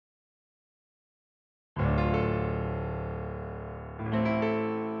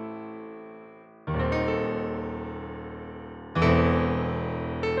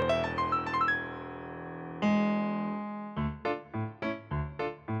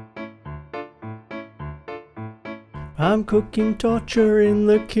I'm cooking torture in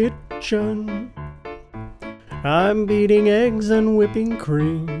the kitchen. I'm beating eggs and whipping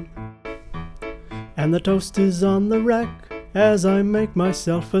cream, and the toast is on the rack as I make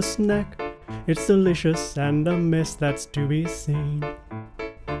myself a snack. It's delicious and a mess that's to be seen.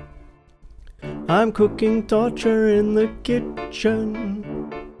 I'm cooking torture in the kitchen.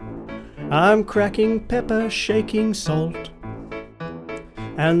 I'm cracking pepper, shaking salt,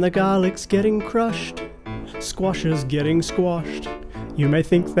 and the garlic's getting crushed, squash is getting squashed. You may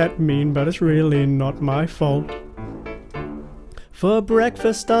think that mean, but it's really not my fault. For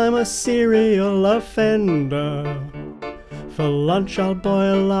breakfast I'm a cereal offender. For lunch I'll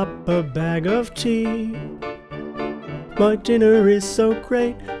boil up a bag of tea. My dinner is so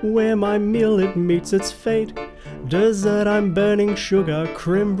great, where my meal it meets its fate. Dessert I'm burning sugar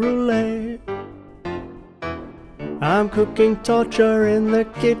creme brulee. I'm cooking torture in the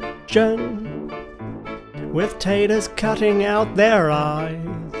kitchen, with taters cutting out their eyes,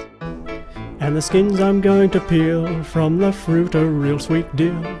 and the skins I'm going to peel from the fruit a real sweet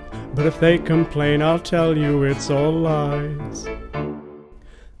deal. But if they complain I'll tell you it's all lies.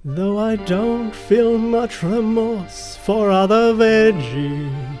 Though I don't feel much remorse for other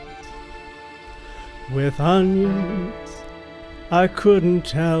veggies, with onions I couldn't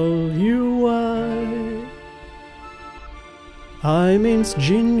tell you why. I mince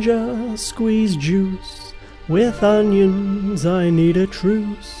ginger, squeeze juice. With onions I need a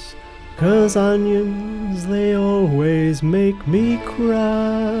truce, 'cause onions they always make me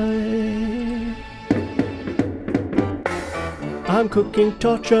cry. I'm cooking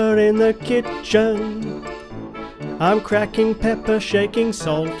torture in the kitchen. I'm cracking pepper, shaking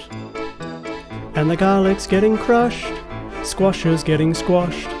salt, and the garlic's getting crushed, squash is getting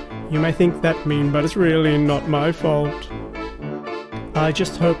squashed. You may think that mean, but it's really not my fault. I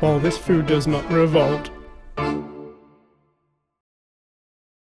just hope all this food does not revolt.